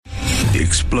The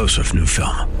explosive new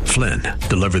film, Flynn,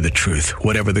 deliver the truth,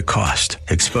 whatever the cost,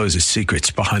 exposes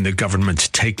secrets behind the government's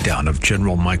takedown of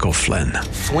General Michael Flynn.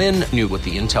 Flynn knew what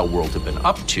the intel world had been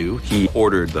up to. He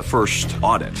ordered the first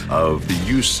audit of the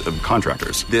use of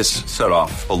contractors. This set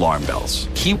off alarm bells.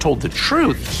 He told the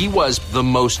truth. He was the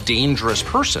most dangerous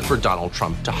person for Donald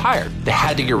Trump to hire. They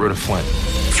had to get rid of Flynn.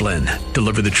 Flynn,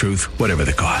 deliver the truth, whatever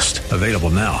the cost. Available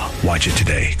now. Watch it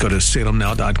today. Go to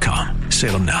salemnow.com.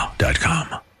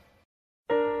 salemnow.com.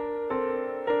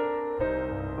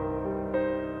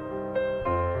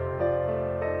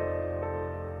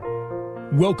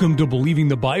 Welcome to Believing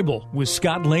the Bible with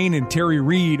Scott Lane and Terry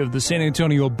Reed of the San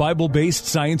Antonio Bible-Based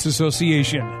Science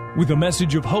Association, with a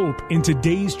message of hope in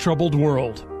today's troubled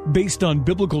world, based on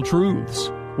biblical truths.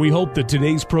 We hope that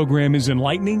today's program is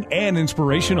enlightening and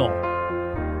inspirational.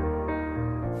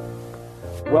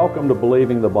 Welcome to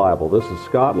Believing the Bible. This is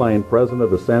Scott Lane, president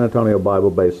of the San Antonio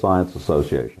Bible-Based Science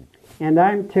Association. And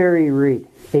I'm Terry Reed,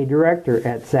 a director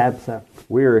at SABSA.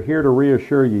 We are here to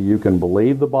reassure you you can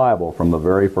believe the Bible from the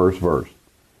very first verse.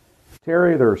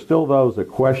 Terry, there are still those that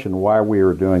question why we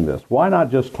are doing this. Why not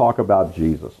just talk about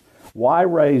Jesus? Why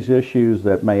raise issues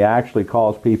that may actually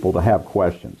cause people to have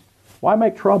questions? Why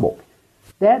make trouble?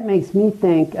 That makes me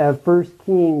think of 1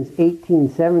 Kings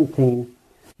 18:17,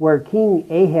 where King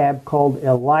Ahab called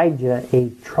Elijah a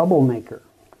troublemaker.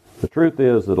 The truth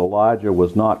is that Elijah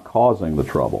was not causing the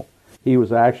trouble. He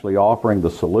was actually offering the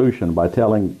solution by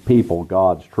telling people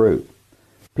God's truth.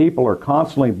 People are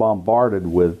constantly bombarded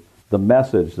with the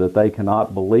message that they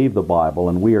cannot believe the Bible,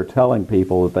 and we are telling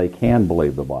people that they can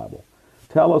believe the Bible.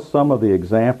 Tell us some of the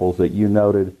examples that you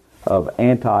noted of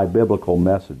anti-biblical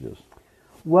messages.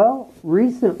 Well,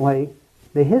 recently,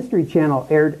 the History Channel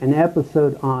aired an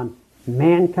episode on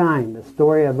Mankind, the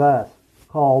Story of Us,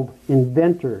 called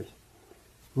Inventors.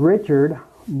 Richard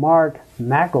Mark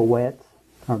Makowitz,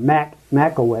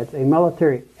 a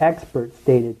military expert,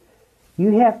 stated,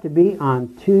 "You have to be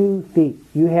on 2 feet.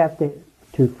 You have to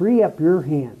free up your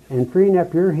hands, and freeing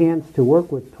up your hands to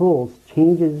work with tools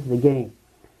changes the game.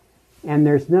 And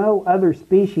there's no other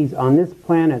species on this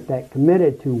planet that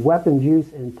committed to weapons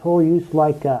use and tool use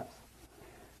like us."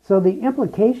 So the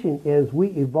implication is we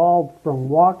evolved from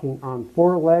walking on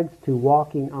 4 legs to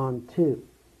walking on 2.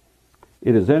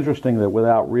 It is interesting that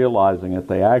without realizing it,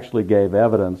 they actually gave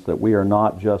evidence that we are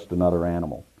not just another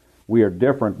animal. We are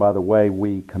different by the way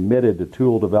we committed to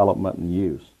tool development and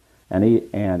use,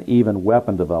 and even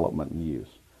weapon development and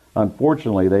use.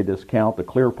 Unfortunately, they discount the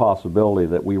clear possibility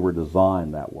that we were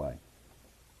designed that way.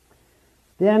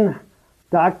 Then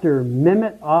Dr.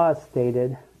 Mehmet Oz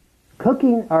stated,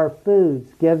 "Cooking our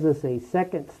foods gives us a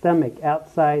second stomach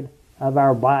outside of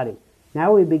our body.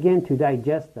 Now we begin to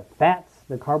digest the fats,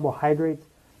 the carbohydrates,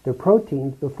 the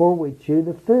proteins before we chew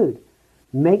the food,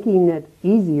 making it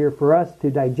easier for us to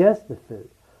digest the food,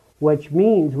 which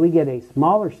means we get a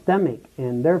smaller stomach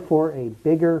and therefore a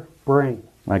bigger brain."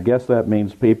 I guess that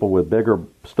means people with bigger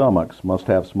stomachs must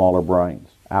have smaller brains.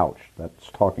 Ouch,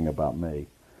 that's talking about me.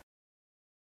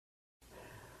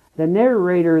 The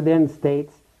narrator then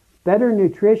states, "Better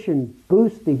nutrition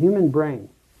boosts the human brain.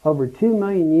 Over 2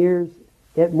 million years,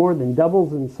 it more than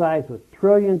doubles in size with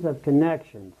trillions of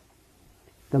connections.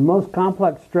 The most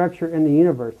complex structure in the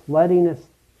universe, letting us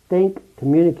think,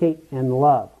 communicate, and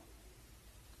love."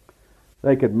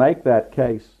 They could make that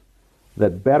case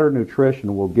that better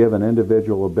nutrition will give an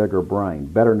individual a bigger brain.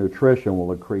 Better nutrition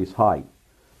will increase height.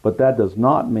 But that does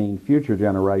not mean future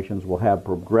generations will have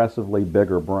progressively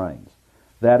bigger brains.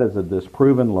 That is a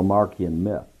disproven Lamarckian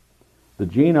myth. The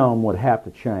genome would have to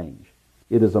change.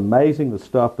 It is amazing the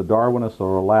stuff the Darwinists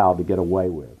are allowed to get away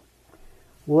with.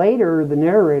 Later, the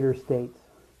narrator states,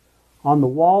 "On the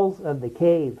walls of the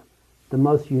cave, the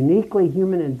most uniquely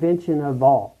human invention of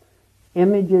all,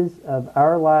 images of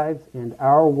our lives and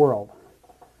our world,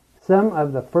 some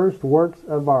of the first works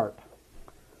of art."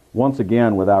 Once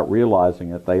again, without realizing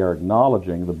it, they are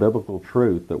acknowledging the biblical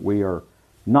truth that we are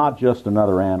not just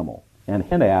another animal, and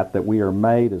hint at that we are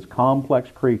made as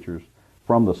complex creatures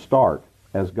from the start,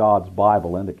 as God's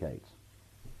Bible indicates.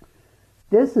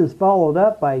 This is followed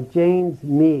up by James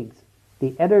Meigs,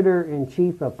 the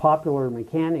editor-in-chief of Popular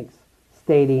Mechanics,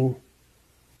 stating,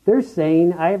 "They're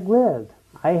saying I've lived.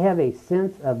 I have a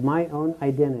sense of my own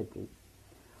identity.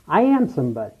 I am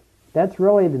somebody." That's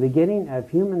really the beginning of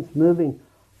humans moving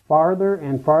farther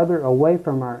and farther away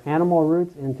from our animal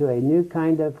roots into a new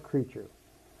kind of creature.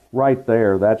 Right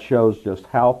there, that shows just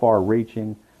how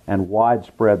far-reaching and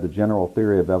widespread the general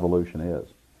theory of evolution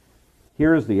is.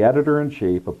 Here is the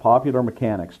editor-in-chief of Popular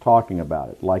Mechanics talking about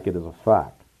it like it is a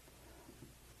fact.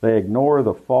 They ignore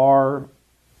the far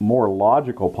more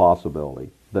logical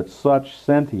possibility that such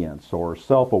sentience or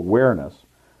self-awareness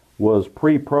was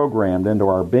pre-programmed into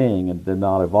our being and did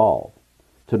not evolve.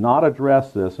 To not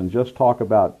address this and just talk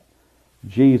about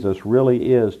Jesus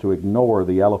really is to ignore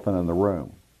the elephant in the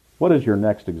room. What is your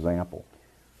next example?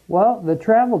 Well, the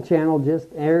Travel Channel just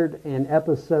aired an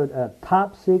episode of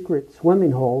Top Secret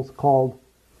Swimming Holes called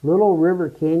Little River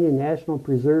Canyon National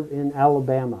Preserve in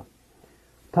Alabama.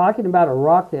 Talking about a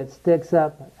rock that sticks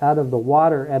up out of the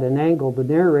water at an angle, the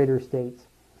narrator states,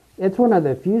 "It's one of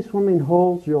the few swimming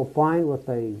holes you'll find with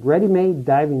a ready-made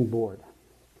diving board."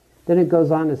 Then it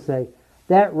goes on to say,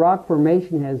 "That rock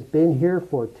formation has been here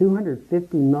for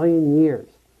 250 million years.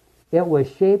 It was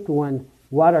shaped when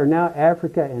what are now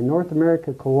Africa and North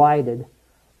America collided,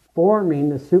 forming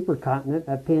the supercontinent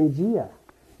of Pangaea."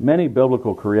 Many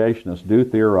biblical creationists do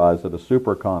theorize that a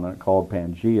supercontinent called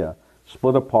Pangaea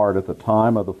split apart at the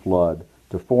time of the flood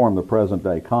to form the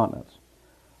present-day continents.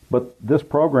 But this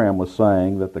program was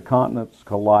saying that the continents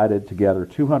collided together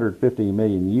 250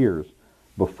 million years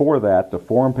before that to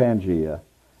form Pangaea,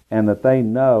 and that they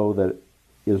know that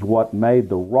is what made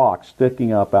the rock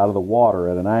sticking up out of the water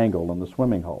at an angle in the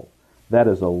swimming hole. That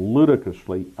is a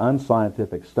ludicrously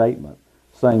unscientific statement,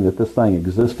 saying that this thing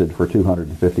existed for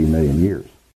 250 million years.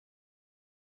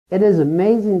 It is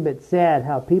amazing but sad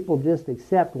how people just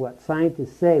accept what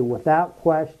scientists say without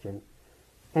question,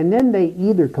 and then they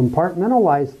either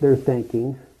compartmentalize their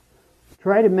thinking,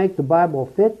 try to make the Bible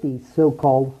fit the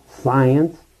so-called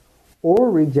science,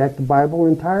 or reject the Bible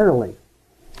entirely.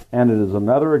 And it is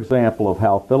another example of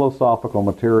how philosophical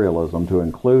materialism, to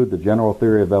include the general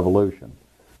theory of evolution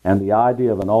and the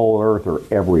idea of an old earth, are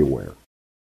everywhere.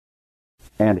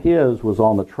 And his was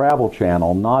on the Travel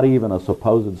Channel, not even a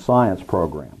supposed science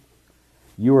program.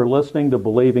 You are listening to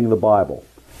Believing the Bible.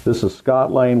 This is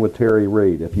Scott Lane with Terry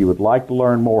Reed. If you would like to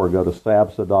learn more, go to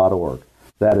sabsa.org.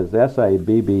 That is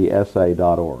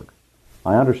sabbsa.org.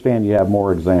 I understand you have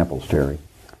more examples, Terry.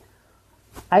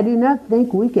 I do not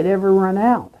think we could ever run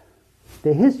out.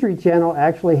 The History Channel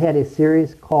actually had a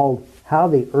series called How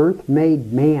the Earth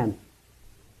Made Man.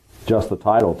 Just the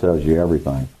title tells you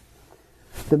everything.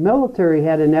 The military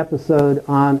had an episode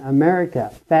on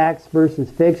America, Facts versus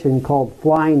Fiction, called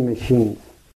Flying Machines.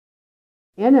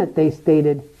 In it, they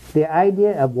stated, the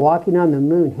idea of walking on the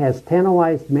moon has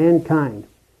tantalized mankind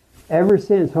ever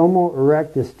since Homo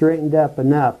erectus straightened up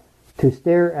enough to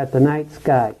stare at the night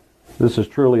sky. This is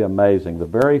truly amazing. The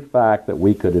very fact that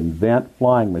we could invent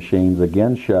flying machines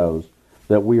again shows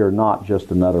that we are not just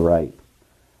another ape.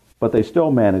 But they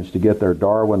still managed to get their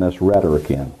Darwinist rhetoric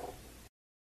in.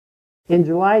 In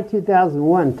July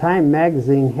 2001, Time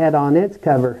magazine had on its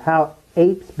cover how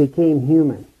apes became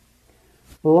human.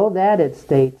 Below that it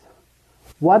states,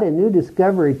 what a new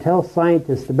discovery tells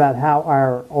scientists about how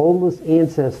our oldest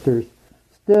ancestors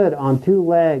stood on two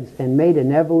legs and made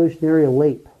an evolutionary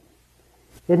leap.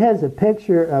 It has a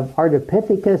picture of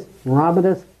Ardipithecus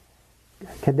rhombus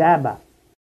cadaba.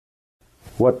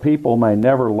 What people may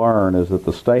never learn is that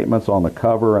the statements on the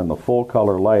cover and the full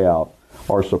color layout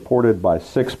are supported by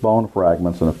 6 bone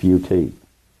fragments and a few teeth.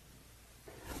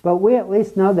 But we at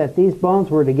least know that these bones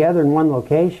were together in one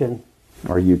location.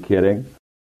 Are you kidding?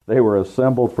 They were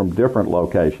assembled from different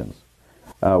locations.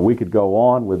 We could go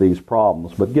on with these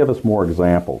problems, but give us more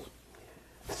examples.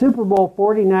 Super Bowl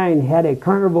 49 had a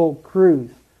Carnival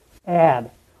Cruise ad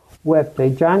with the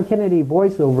John Kennedy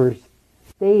voiceovers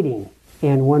stating,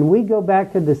 and when we go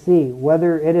back to the sea,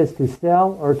 whether it is to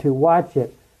sell or to watch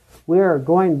it, we are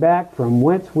going back from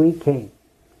whence we came.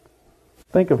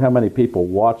 Think of how many people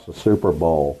watch the Super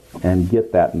Bowl and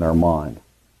get that in their mind.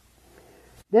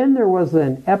 Then there was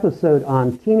an episode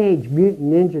on Teenage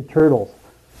Mutant Ninja Turtles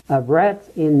of Rats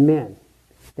in Men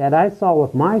that I saw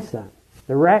with my son.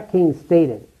 The Rat King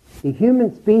stated, the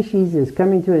human species is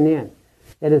coming to an end.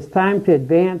 It is time to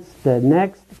advance the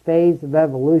next phase of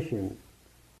evolution.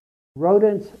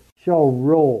 Rodents shall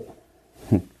roll.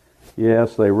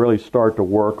 Yes, they really start to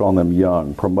work on them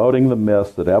young, promoting the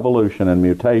myth that evolution and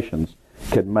mutations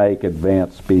can make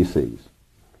advanced species.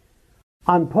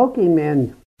 On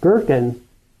Pokemon Gherkin,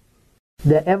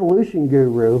 the evolution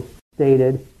guru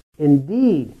stated,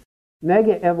 indeed,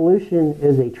 mega evolution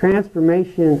is a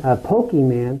transformation of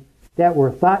Pokemon that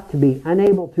were thought to be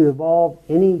unable to evolve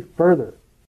any further.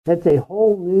 That's a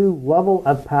whole new level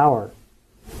of power.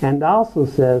 And also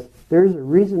says, there's a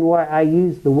reason why I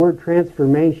use the word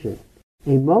transformation.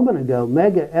 A moment ago,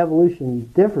 mega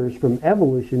evolution differs from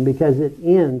evolution because it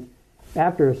ends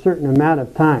after a certain amount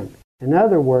of time. In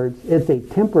other words, it's a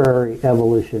temporary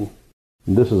evolution.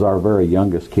 This is our very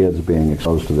youngest kids being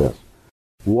exposed to this.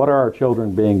 What are our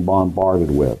children being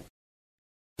bombarded with?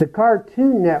 The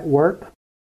Cartoon Network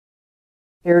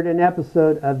aired an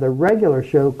episode of the regular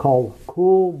show called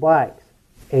Cool Bikes.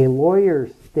 A lawyer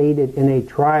stated in a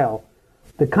trial,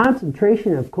 "The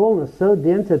concentration of coolness so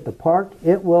dense at the park,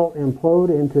 it will implode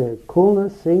into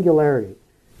coolness singularity,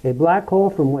 a black hole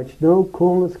from which no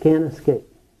coolness can escape."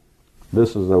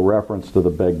 This is a reference to the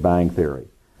Big Bang Theory.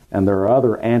 And there are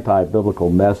other anti-biblical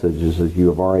messages, as you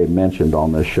have already mentioned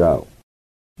on this show.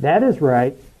 That is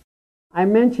right. I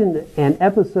mentioned an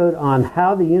episode on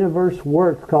how the universe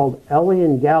works called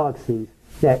Alien Galaxies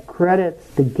that credits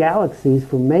the galaxies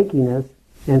for making us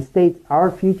and states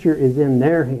our future is in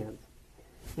their hands.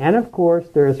 And of course,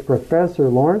 there is Professor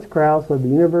Lawrence Krauss of the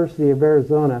University of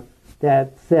Arizona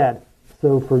that said,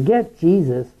 "So forget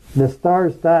Jesus, the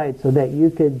stars died so that you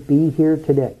could be here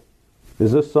today."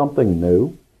 Is this something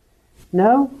new?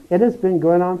 No, it has been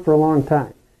going on for a long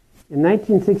time. In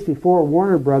 1964,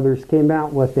 Warner Brothers came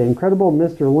out with The Incredible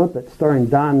Mr. Limpet starring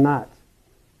Don Knotts.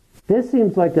 This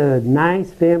seems like a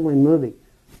nice family movie,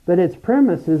 but its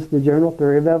premise is the general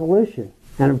theory of evolution.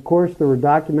 And of course, there were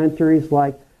documentaries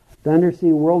like The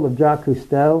Undersea World of Jacques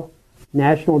Cousteau,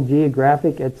 National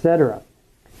Geographic, etc.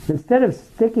 Instead of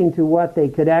sticking to what they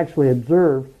could actually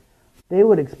observe, they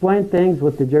would explain things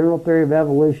with the general theory of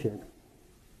evolution.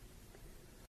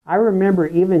 I remember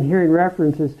even hearing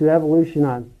references to evolution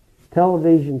on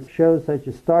television shows such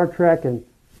as Star Trek and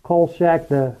Kolchak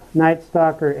the Night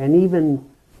Stalker, and even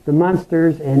the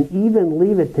Munsters, and even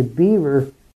Leave It to Beaver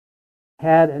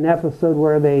had an episode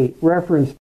where they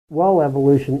referenced well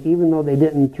evolution, even though they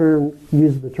didn't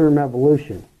use the term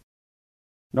evolution.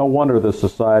 No wonder this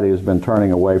society has been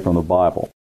turning away from the Bible.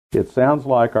 It sounds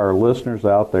like our listeners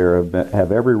out there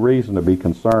have every reason to be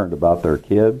concerned about their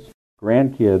kids,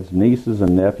 grandkids, nieces,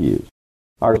 and nephews.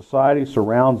 Our society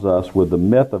surrounds us with the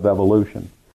myth of evolution.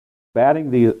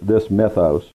 Combating this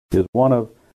mythos is one of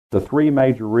the three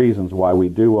major reasons why we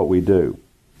do what we do.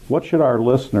 What should our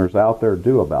listeners out there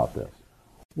do about this?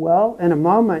 Well, in a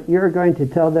moment, you're going to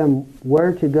tell them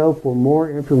where to go for more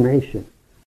information.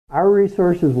 Our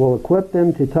resources will equip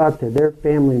them to talk to their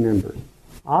family members.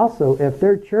 Also, if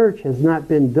their church has not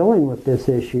been dealing with this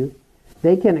issue,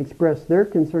 they can express their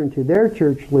concern to their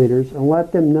church leaders and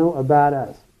let them know about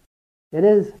us. It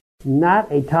is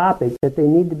not a topic that they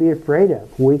need to be afraid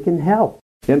of. We can help.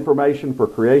 Information for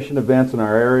creation events in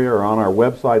our area are on our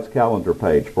website's calendar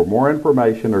page. For more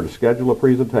information or to schedule a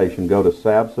presentation, go to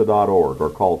sabsa.org or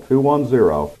call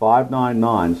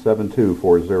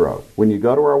 210-599-7240. When you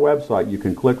go to our website, you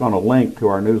can click on a link to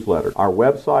our newsletter. Our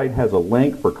website has a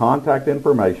link for contact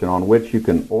information on which you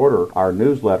can order our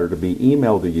newsletter to be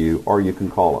emailed to you, or you can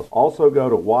call us. Also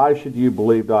go to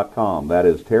whyshouldyoubelieve.com. That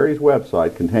is Terry's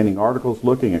website containing articles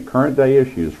looking at current day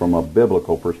issues from a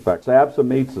biblical perspective. SABSA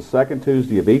meets the second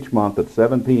Tuesday of each month at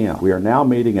 7 p.m. We are now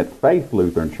meeting at Faith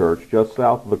Lutheran Church just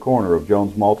south of the corner of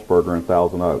Jones Maltzberger and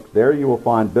Thousand Oaks. There you will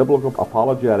find biblical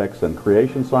apologetics and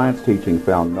creation science teaching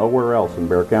found nowhere else in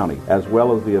Bexar County, as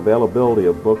well as the availability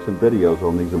of books and videos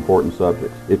on these important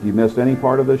subjects. If you missed any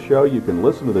part of this show, you can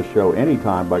listen to the show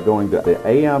anytime by going to the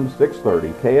AM 630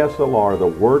 KSLR, the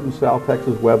Word in South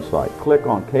Texas website. Click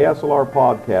on KSLR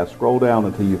Podcast, scroll down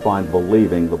until you find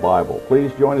Believing the Bible.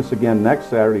 Please join us again next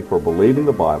Saturday for Believing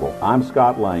the Bible. I'm Scott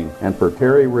Lane, and for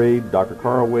Terry Reed, Dr.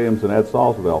 Carl Williams, and Ed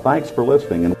Salzville, thanks for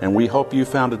listening, and we hope you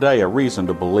found today a reason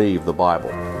to believe the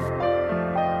Bible.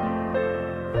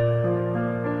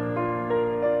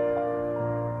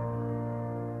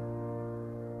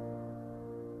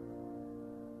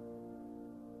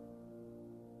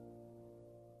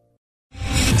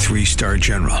 Three-star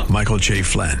General Michael J.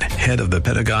 Flynn, head of the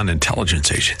Pentagon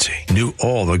Intelligence Agency, knew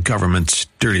all the government's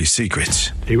dirty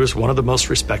secrets. He was one of the most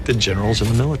respected generals in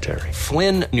the military.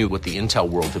 Flynn knew what the intel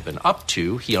world had been up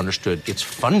to. He understood its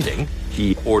funding.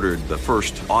 He ordered the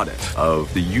first audit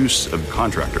of the use of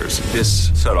contractors. This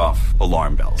set off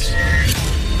alarm bells.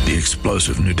 The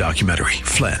explosive new documentary,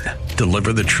 Flynn,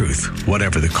 Deliver the Truth,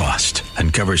 Whatever the Cost,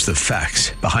 uncovers the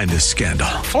facts behind this scandal.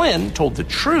 Flynn told the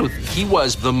truth. He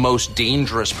was the most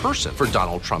dangerous person for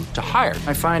Donald Trump to hire.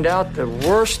 I find out the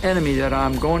worst enemy that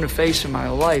I'm going to face in my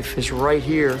life is right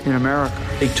here in America.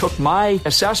 They took my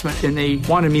assessment and they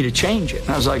wanted me to change it. And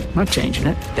I was like, I'm not changing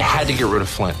it. They had to get rid of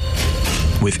Flynn.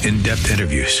 With in-depth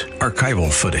interviews,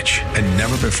 archival footage, and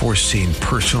never-before-seen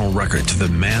personal records of the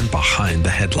man behind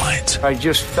the headlines. I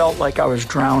just felt like I was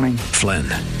drowning. Flynn,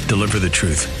 Deliver the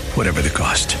Truth, Whatever the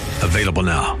Cost. Available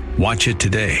now. Watch it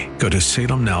today. Go to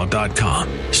salemnow.com.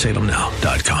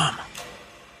 salemnow.com.